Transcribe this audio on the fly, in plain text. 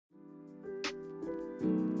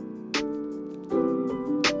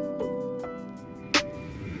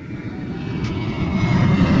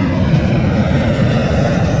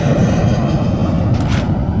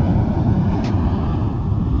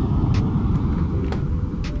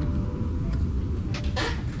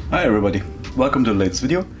Hi everybody, welcome to the latest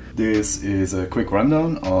video. This is a quick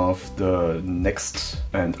rundown of the next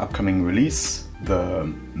and upcoming release,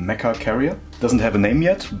 the Mech carrier. Doesn't have a name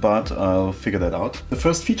yet, but I'll figure that out. The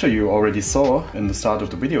first feature you already saw in the start of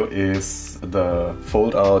the video is the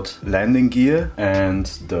fold-out landing gear and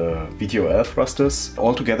the VTOL thrusters,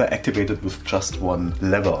 all together activated with just one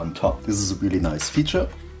lever on top. This is a really nice feature.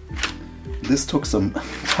 This took some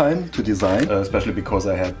time to design, especially because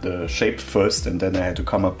I had the shape first and then I had to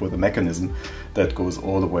come up with a mechanism that goes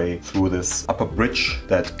all the way through this upper bridge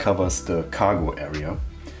that covers the cargo area.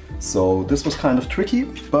 So this was kind of tricky,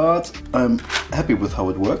 but I'm happy with how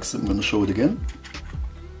it works. I'm going to show it again.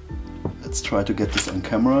 Let's try to get this on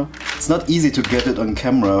camera. It's not easy to get it on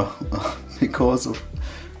camera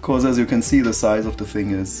because as you can see, the size of the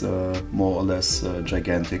thing is more or less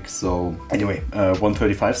gigantic. So anyway,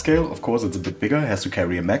 1/35 scale, of course it's a bit bigger, it has to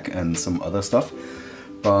carry a mech and some other stuff.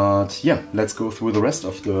 But yeah, let's go through the rest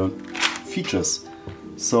of the features.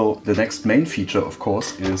 So the next main feature, of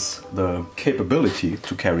course, is the capability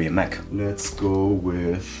to carry a mech. Let's go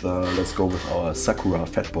with our Sakura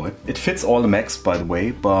Fatboy. It fits all the mechs, by the way,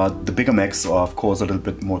 but the bigger mechs are of course a little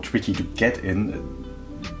bit more tricky to get in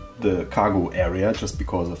the cargo area just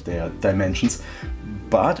because of their dimensions,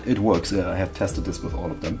 but it works. I have tested this with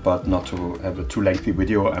all of them, but not to have a too lengthy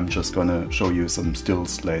video, I'm just gonna show you some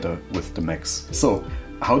stills later with the mechs. So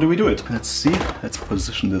how do we do it? Let's see, let's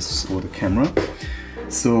position this for the camera.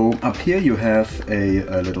 So up here you have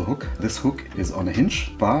a little hook. This hook is on a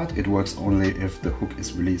hinge, but it works only if the hook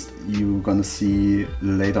is released. You're gonna see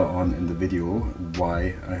later on in the video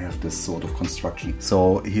why I have this sort of construction.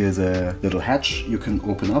 So here's a little hatch you can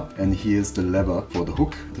open up, and here's the lever for the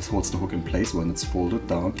hook. This holds the hook in place when it's folded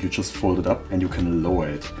down. You just fold it up and you can lower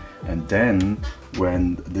it. And then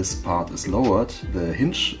when this part is lowered, the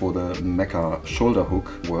hinge for the Mecha shoulder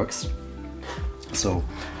hook works. So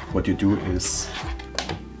what you do is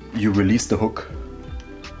you release the hook,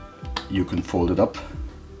 you can fold it up,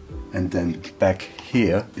 and then back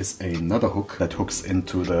here is another hook that hooks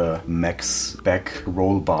into the mech's back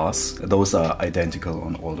roll bars. Those are identical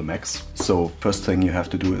on all the mechs. So first thing you have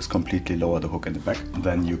to do is completely lower the hook in the back.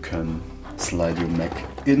 Then you can slide your mech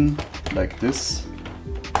in like this.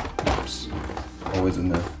 Oops. Always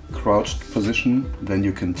in a crouched position. Then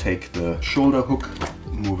you can take the shoulder hook,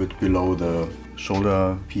 move it below the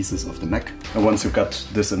shoulder pieces of the mech. And once you got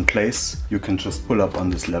this in place, you can just pull up on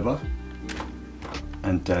this lever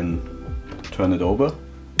and then turn it over,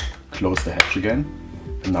 close the hatch again,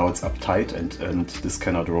 and now it's uptight and this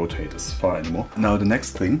cannot rotate as far anymore. Now the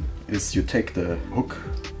next thing is you take the hook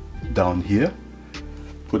down here,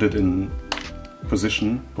 put it in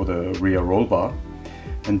position for the rear roll bar,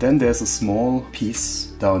 and then there's a small piece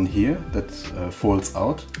down here that folds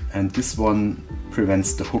out, and this one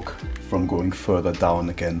prevents the hook from going further down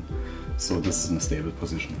again. So this is in a stable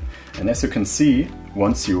position. And as you can see,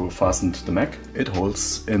 once you fastened the mech, it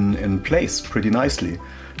holds in place pretty nicely.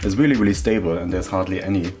 It's really stable and there's hardly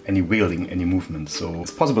any wheeling, any movement. So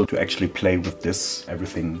it's possible to actually play with this.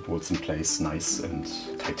 Everything holds in place nice and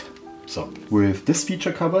tight. So with this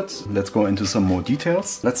feature covered, let's go into some more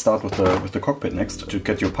details. Let's start with the cockpit next. To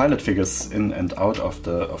get your pilot figures in and out of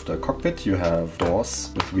the cockpit, you have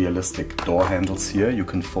doors with realistic door handles here. You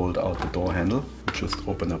can fold out the door handle. You just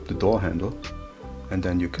open up the door handle and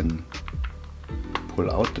then you can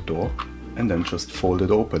pull out the door and then just fold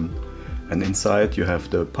it open. And inside you have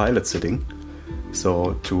the pilot sitting.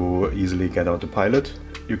 So to easily get out the pilot,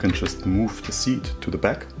 you can just move the seat to the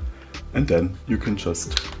back. And then you can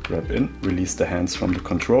just grab in, release the hands from the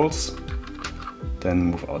controls, then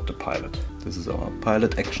move out the pilot. This is our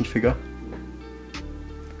pilot action figure.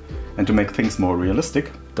 And to make things more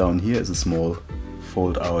realistic, down here is a small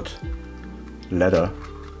fold-out ladder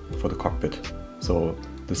for the cockpit. So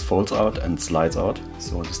this folds out and slides out.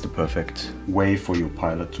 So it is the perfect way for your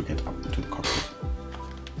pilot to get up into the cockpit.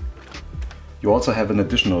 You also have an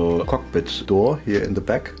additional cockpit door here in the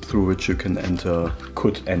back through which you could enter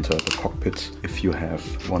the cockpit if you have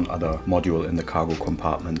one other module in the cargo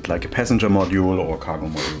compartment, like a passenger module or a cargo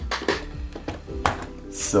module.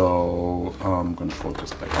 So I'm gonna fold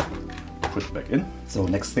this back up, put it back in. So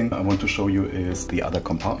next thing I want to show you is the other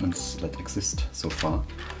compartments that exist so far.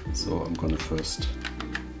 So I'm gonna first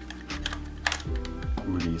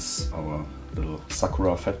release our little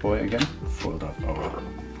Sakura Fatboy again, fold up our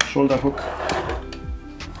shoulder hook,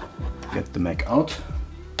 get the mech out,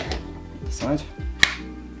 the side,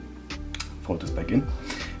 fold this back in.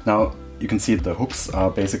 Now you can see the hooks are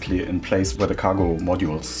basically in place where the cargo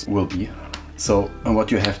modules will be. So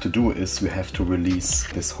what you have to do is you have to release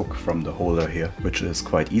this hook from the holder here, which is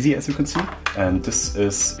quite easy, as you can see. And this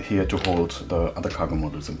is here to hold the other cargo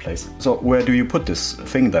modules in place. So where do you put this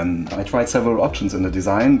thing then? I tried several options in the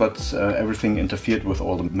design, but everything interfered with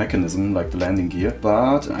all the mechanism, like the landing gear.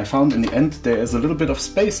 But I found in the end there is a little bit of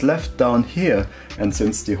space left down here. And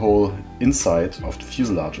since the whole inside of the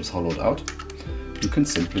fuselage is hollowed out, you can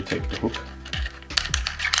simply take the hook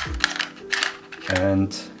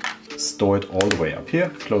and store it all the way up here,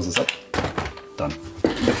 close this up, done.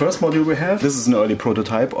 The first module we have, this is an early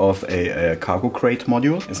prototype of a cargo crate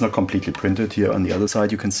module. It's not completely printed. Here on the other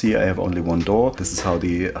side you can see I have only one door. This is how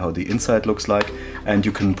the inside looks like, and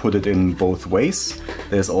you can put it in both ways.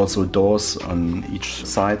 There's also doors on each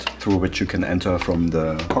side through which you can enter from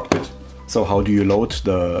the cockpit. So how do you load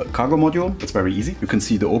the cargo module? It's very easy. You can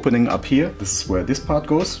see the opening up here. This is where this part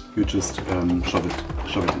goes. You just shove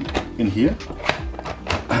it in here.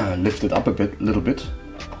 Lift it up a little bit,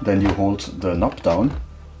 then you hold the knob down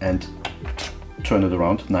and turn it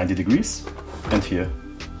around 90 degrees, and here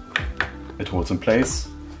it holds in place.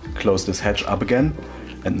 Close this hatch up again,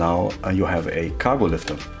 and now you have a cargo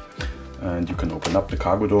lifter, and you can open up the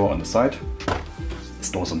cargo door on the side,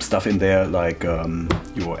 store some stuff in there like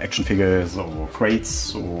your action figures or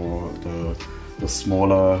crates or the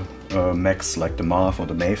smaller mechs like the Marv or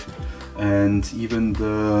the Maeve, and even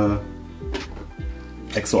the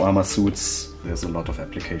exo armor suits. There's a lot of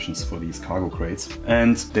applications for these cargo crates,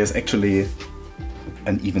 and there's actually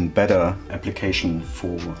an even better application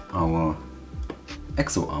for our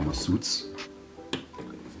exo armor suits.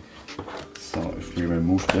 So if we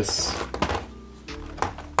remove this,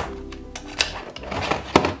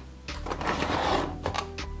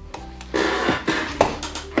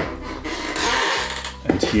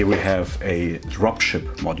 here we have a dropship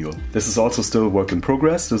module. This is also still work in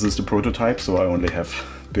progress. This is the prototype, so I only have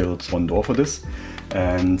built one door for this.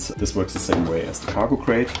 And this works the same way as the cargo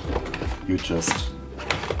crate. You just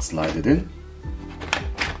slide it in,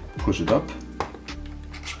 push it up,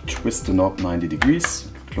 twist the knob 90 degrees,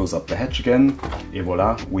 close up the hatch again, et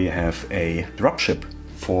voila, we have a dropship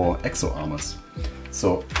for exo armors.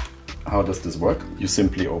 So how does this work? You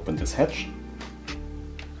simply open this hatch,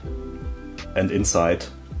 and inside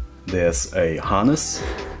there's a harness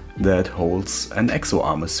that holds an exo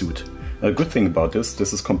armor suit. A good thing about this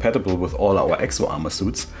is compatible with all our exo armor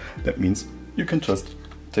suits. That means you can just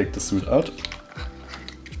take the suit out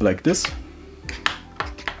like this,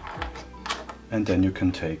 and then you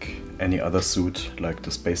can take any other suit like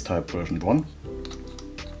the Space Type version 1,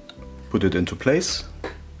 put it into place,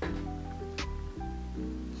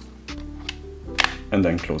 and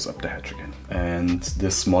then close up the hatch again. And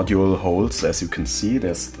this module holds, as you can see,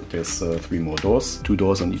 there's 3 more doors, 2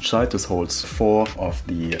 doors on each side. This holds 4 of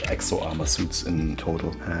the exo armor suits in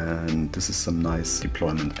total, and this is some nice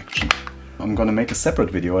deployment action. I'm gonna make a separate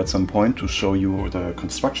video at some point to show you the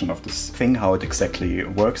construction of this thing, how it exactly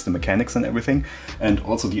works, the mechanics and everything, and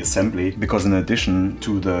also the assembly, because in addition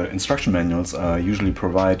to the instruction manuals I usually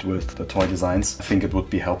provide with the toy designs, I think it would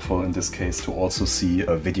be helpful in this case to also see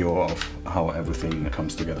a video of how everything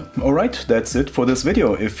comes together. Alright, that's it for this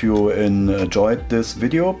video. If you enjoyed this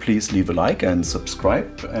video, please leave a like and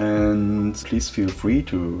subscribe, and please feel free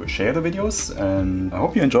to share the videos, and I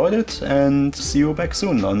hope you enjoyed it, and see you back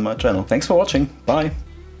soon on my channel. Thanks for watching. Bye.